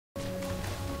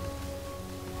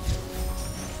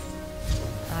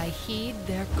heed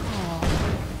their call.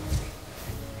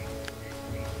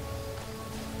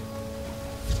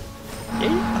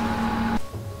 Yeah.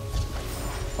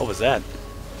 What was that?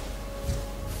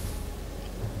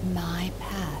 My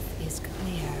path is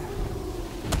clear.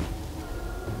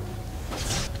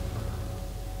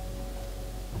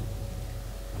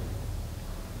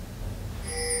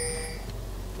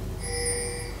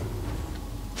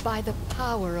 By the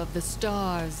power of the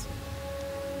stars.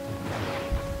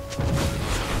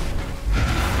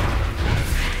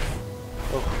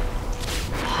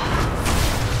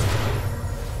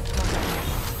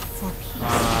 For peace, an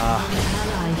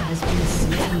ally has been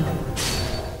slain.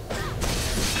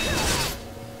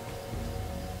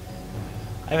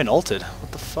 I haven't ulted.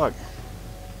 What the fuck?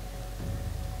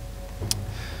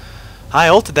 I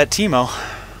ulted that Teemo.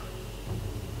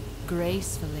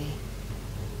 Gracefully.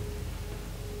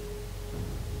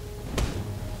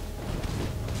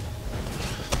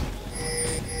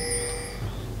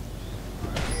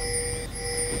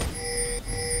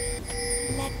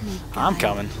 Let me I'm guide.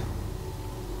 coming.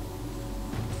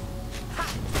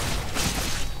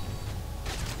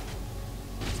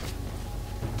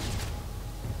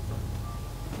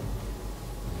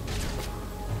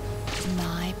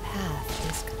 My path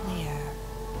is clear.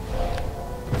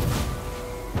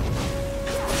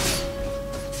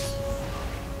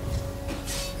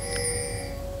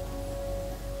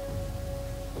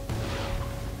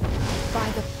 By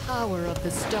the power of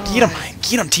the stars. Get him!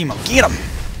 Get him, Teemo! Get him!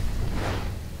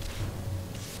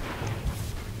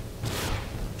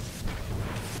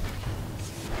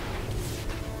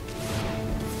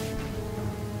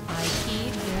 I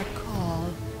heed their call.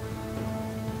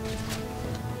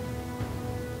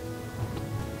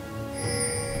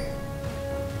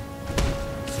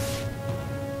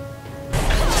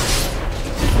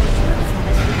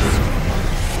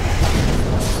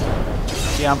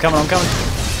 Yeah, I'm coming, I'm coming.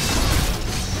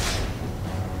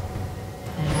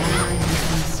 An ally has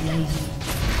been slain.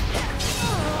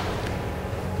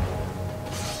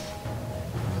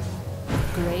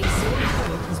 Grace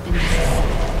turret has been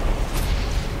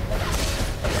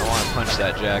I want to punch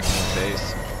that Jack in the face.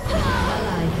 An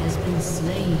ally has been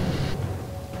slain.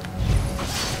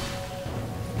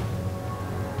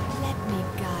 Let me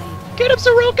guide. Get him,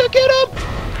 Soraka! Get him!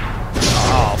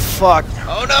 Oh, fuck.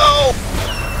 Oh no!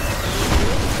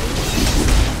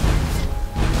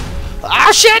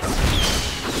 Ah, shit!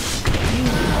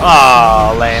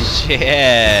 Oh, lame.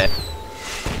 Shit!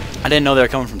 I didn't know they were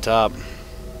coming from top.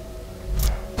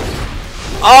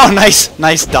 Oh, nice!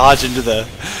 Nice dodge into the...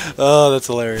 Oh, that's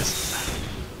hilarious.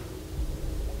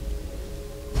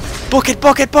 Book it,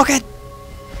 book it, book it!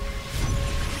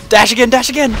 Dash again, dash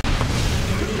again!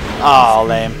 Oh,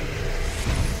 lame.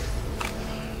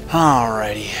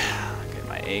 Alrighty. Get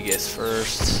my Aegis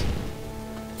first.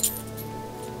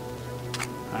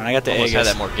 Alright, I got the Almost had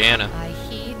Aegis. that Morgana. I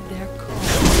heed their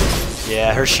call.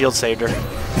 Yeah, her shield saved her.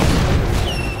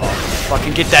 Oh,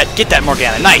 fucking get that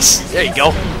Morgana. Nice! There you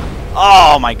go.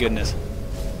 Oh my goodness.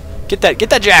 Get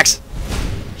that Jax!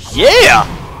 Yeah!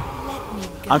 Let me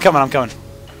guide. I'm coming, I'm coming.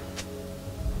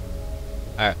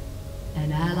 Alright.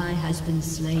 An ally has been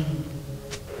slain.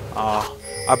 Oh,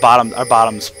 our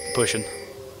bottom's pushing.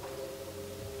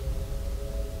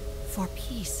 For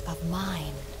peace of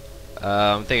mind.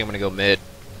 I think I'm gonna go mid.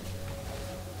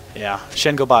 Yeah,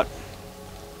 Shen go bot.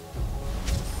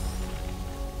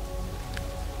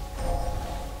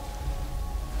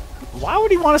 Why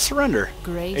would he want to surrender?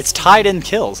 Grace. It's tied in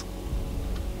kills.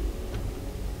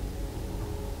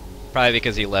 Probably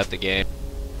because he left the game.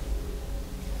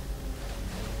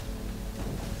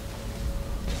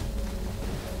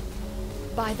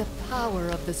 By the power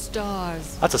of the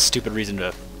stars. That's a stupid reason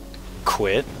to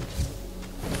quit.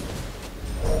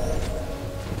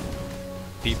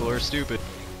 People are stupid.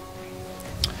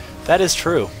 That is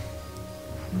true.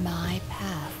 My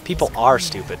path. People is are clear.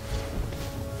 stupid.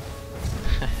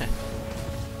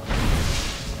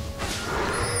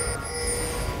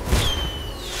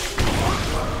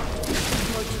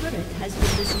 Your turret has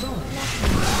been destroyed.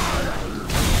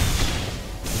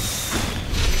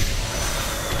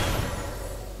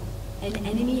 An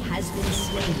enemy has been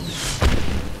slain.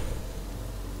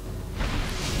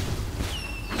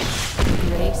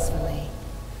 Gracefully.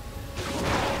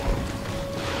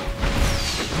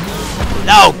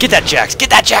 No, get that Jax! Get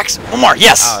that Jax! One more!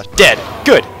 Yes! Dead.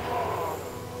 Good.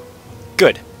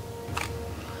 Good.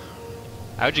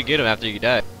 How'd you get him after you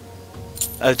died?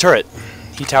 Turret.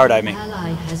 He tower dived me. An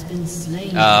ally has been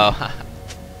slain. Oh.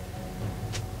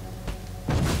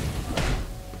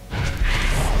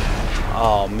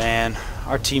 Oh man,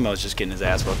 our Teemo's just getting his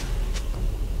ass whooped.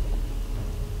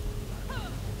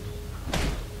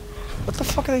 What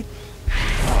the fuck are they?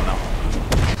 I don't know.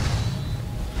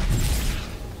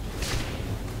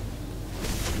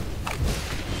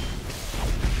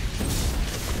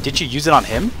 Did you use it on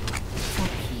him? For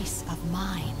peace of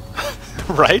mind.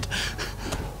 Right?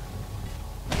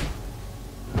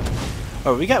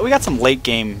 Oh, we got some late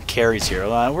game carries here.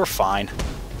 We're fine.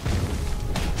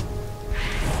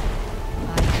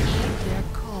 I heed their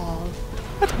call.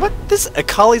 What? This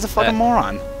Akali's a fucking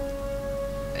moron.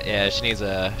 Yeah, she needs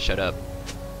a shut up.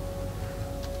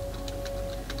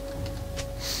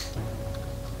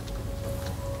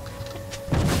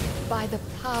 By the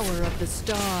power of the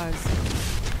stars.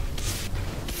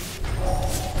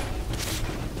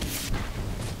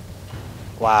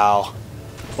 Wow.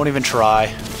 Won't even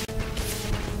try.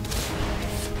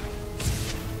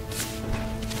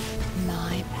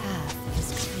 My path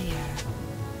is clear.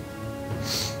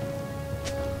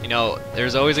 You know,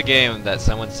 there's always a game that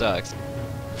someone sucks.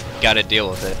 Gotta deal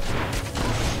with it.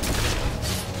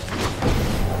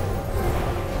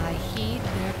 I heed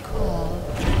their call.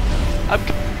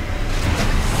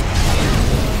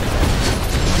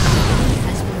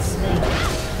 Has been slain.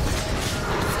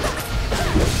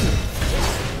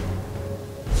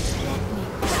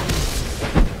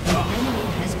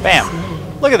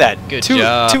 Bam! Look at that. Good two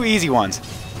job. two easy ones.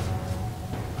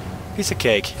 Piece of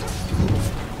cake.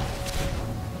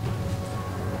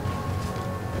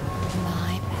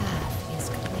 My path is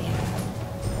clear.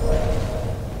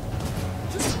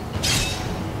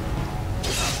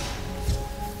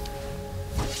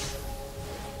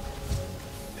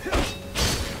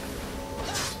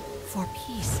 For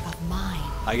peace of mind.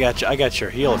 I got your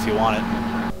heal if you want it.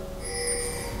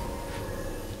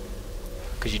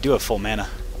 Cause you do have full mana.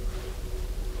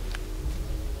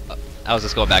 I was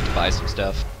just going back to buy some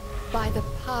stuff. By the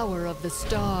power of the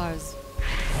stars.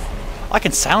 I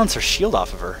can silence her shield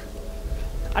off of her.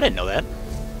 I didn't know that.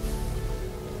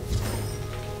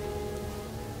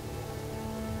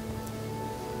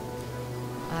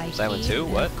 I Silent heed who?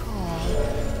 their What? call.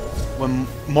 When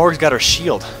Morg's got her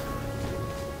shield.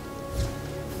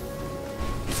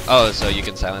 Oh, so you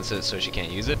can silence it so she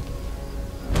can't use it?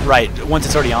 Right, once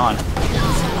it's already on.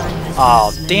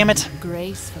 Oh, damn it.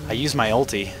 Gracefully. I used my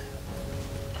ulti.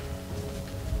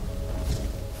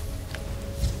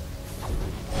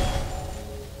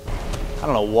 I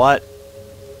don't know what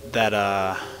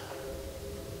that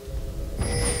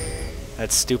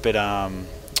stupid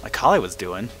Akali was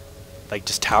doing. Like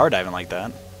just tower diving like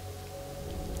that.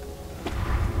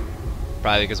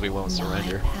 Probably because we won't My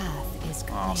surrender. path is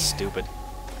clear. Oh, stupid.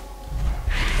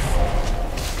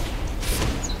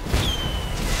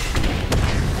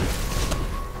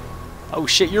 Oh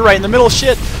shit, you're right in the middle of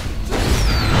shit.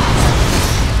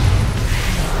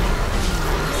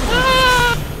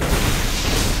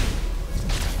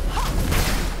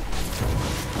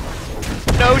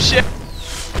 No shit! An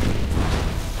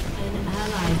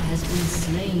ally has been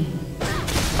slain.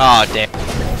 Oh damn.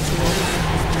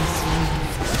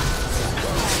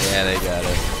 Yeah, they got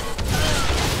it.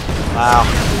 Wow.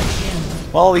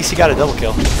 Well, at least he got a double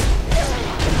kill.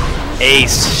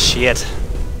 Ace. Shit.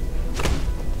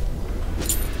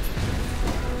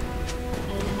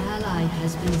 An ally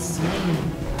has been slain.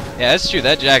 Yeah, that's true.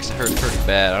 That Jack's hurt pretty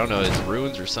bad. I don't know, it's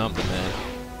runes or something, man.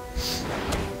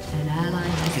 An ally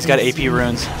has He's got been AP slain.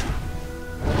 runes.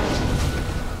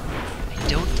 I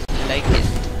don't like it.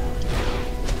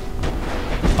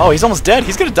 Oh, he's almost dead.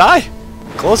 He's gonna die.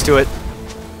 Close to it.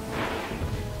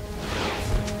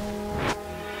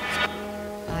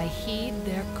 I heed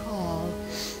their call.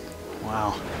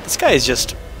 Wow. This guy is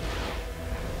just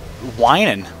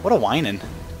whining. What a whining.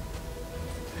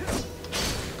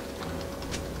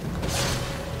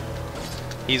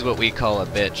 He's what we call a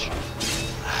bitch.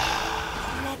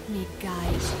 Let me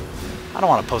guide. I don't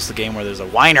want to post the game where there's a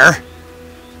whiner.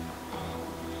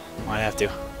 Might have to.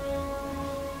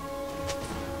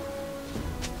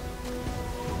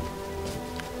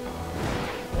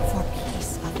 For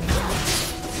peace of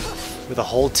mind. With a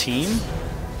whole team?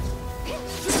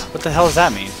 What the hell does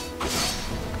that mean?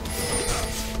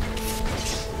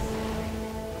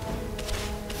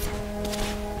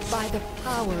 By the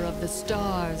power of the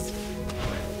stars.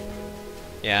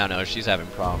 Yeah, I don't know. She's having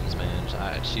problems,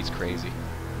 man. She's crazy.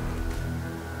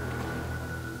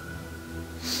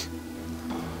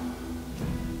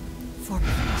 For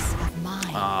peace of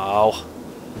mind. Oh.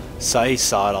 Sai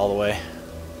saw it all the way.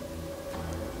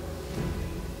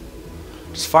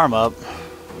 Just farm up.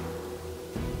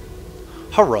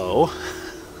 Hello.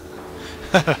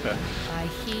 I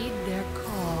heed their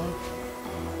call.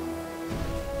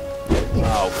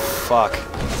 Oh, fuck.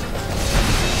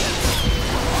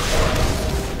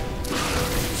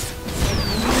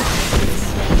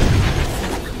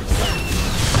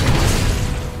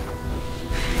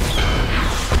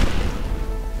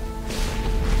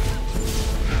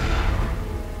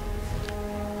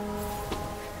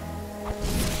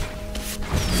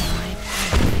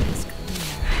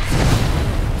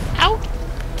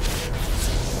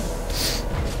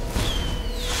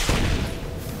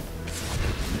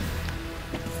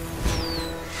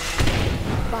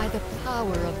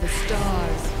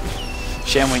 stars.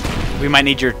 Shan, we might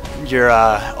need your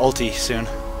ulti soon.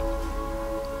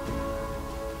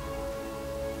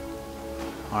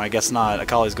 Oh, I guess not.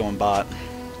 Akali's going bot.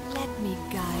 Let me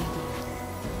guide you.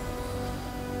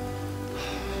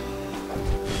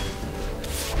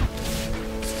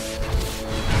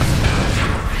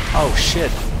 Oh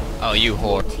shit. Oh, you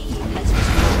whore.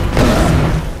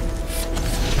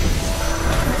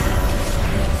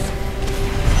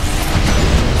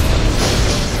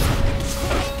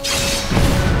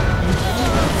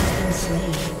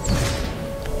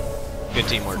 'Good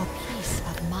teamwork. For peace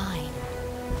of mind.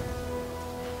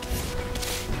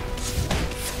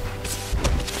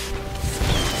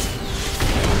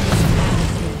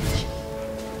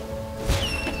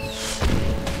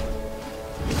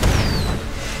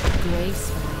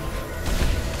 Gracefully.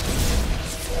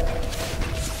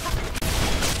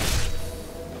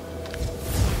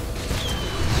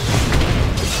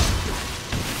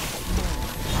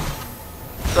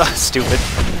 Stupid.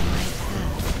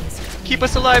 Keep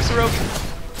us alive, Soraka.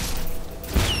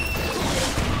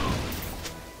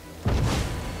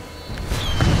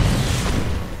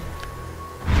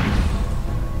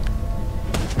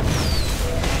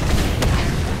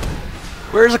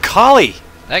 Where's Akali?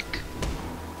 That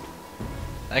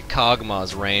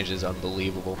Kog'Maw's range is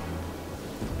unbelievable.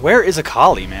 Where is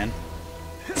Akali, man?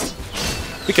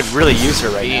 We could really use her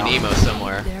right Be now. an emo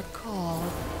somewhere. Their call.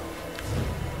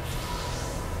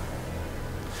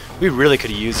 We really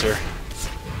could use her.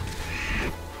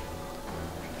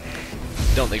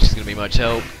 Don't think she's gonna be much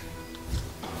help.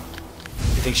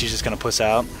 You think she's just gonna puss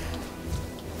out?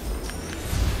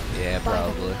 Yeah, By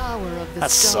probably. the power of the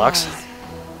That stars. sucks.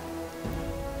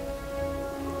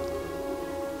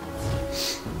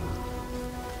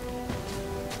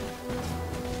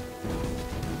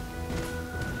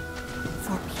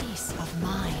 For peace of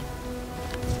mind.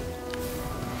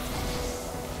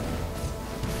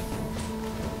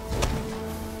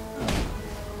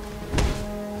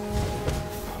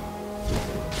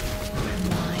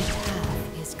 My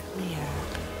path is clear.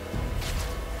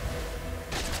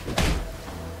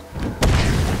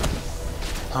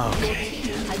 Okay.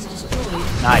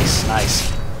 Nice,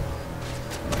 nice.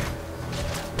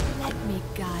 Let me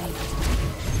guide you.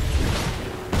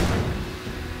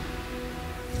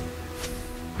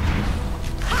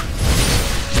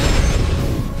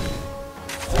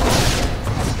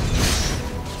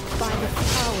 By the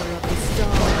power of the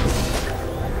stars.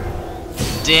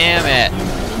 Damn it!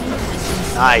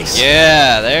 Nice.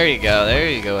 Yeah, there you go,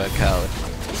 Akali.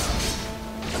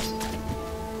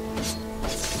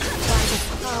 By the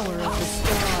power of the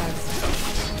stars.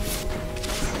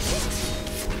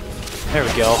 There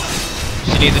we go.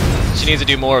 She needs to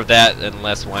do more of that and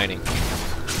less whining.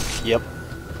 Yep.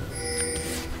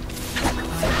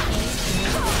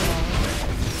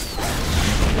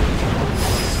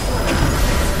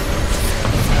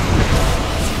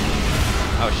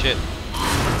 Oh shit.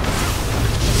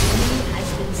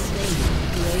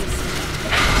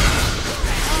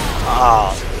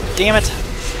 Oh, damn it.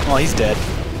 Well, he's dead.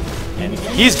 And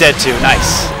he's dead too.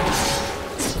 Nice.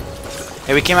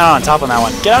 Hey, we came out on top on that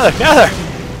one. Get out of there! Get out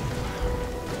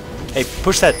of there! Hey,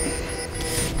 push that.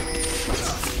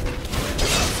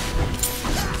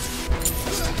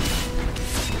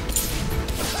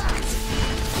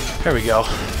 There we go.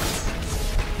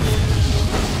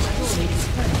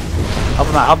 Help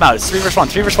him out, help him out. It's 3 vs 1,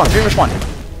 3 vs 1, 3 vs 1.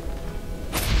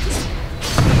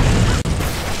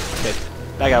 Okay,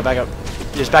 back up, back up.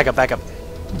 Just back up, back up.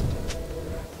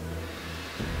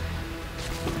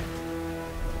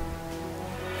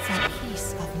 For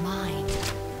peace of mind.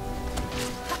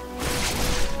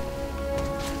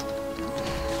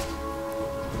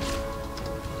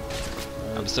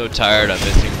 I'm so tired I'm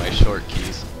missing my short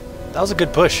keys. That was a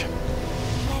good push. Let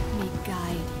me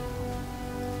guide you.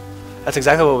 That's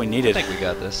exactly what we I needed. think we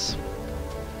got this.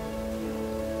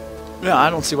 Yeah, I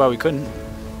don't see why we couldn't.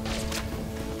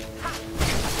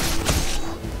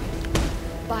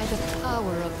 By the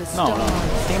power of the No, stars.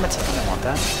 no. Damn it. I didn't want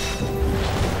that.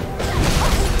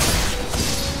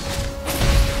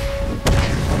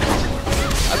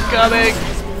 I'm coming!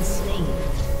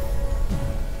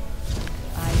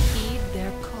 I heed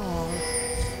their call.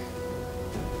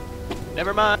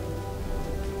 Never mind.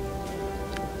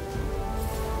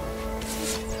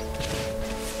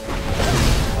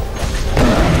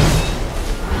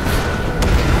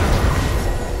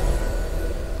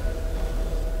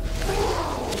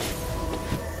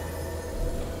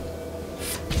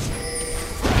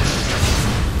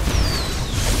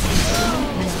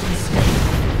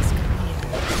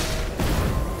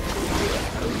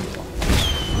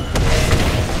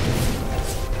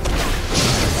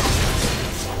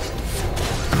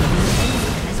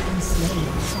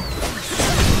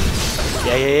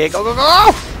 Yeah. Go, go,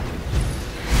 go!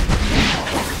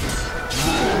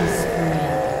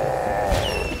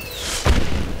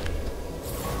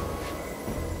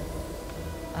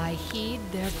 I heed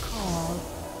their call.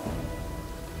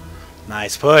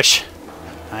 Nice push.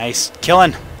 Nice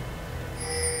killing.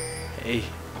 Hey,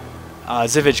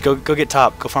 Zivage, go get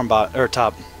top. Go farm bot or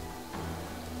top.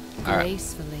 Alright.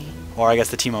 Gracefully. Or I guess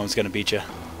the Teemo's gonna beat you.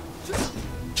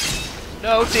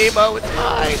 No, Demo, it's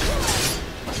mine.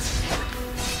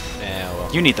 Yeah,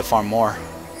 well. You need to farm more.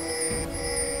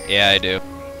 Yeah, I do.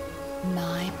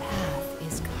 My path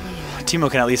is clear. Teemo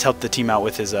can at least help the team out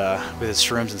with his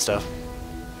shrooms and stuff.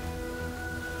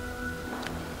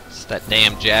 It's that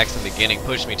damn Jax in the beginning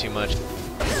pushed me too much.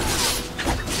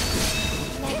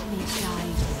 Let me guide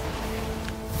you.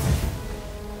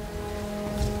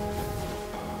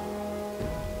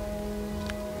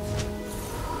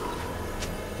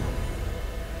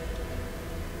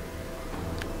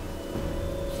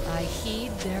 I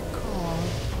heed their call.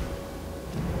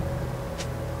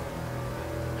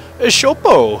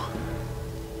 Shopo.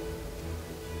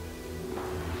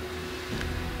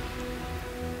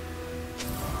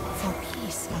 For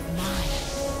peace of mind.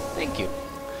 Thank you.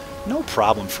 No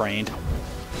problem, friend.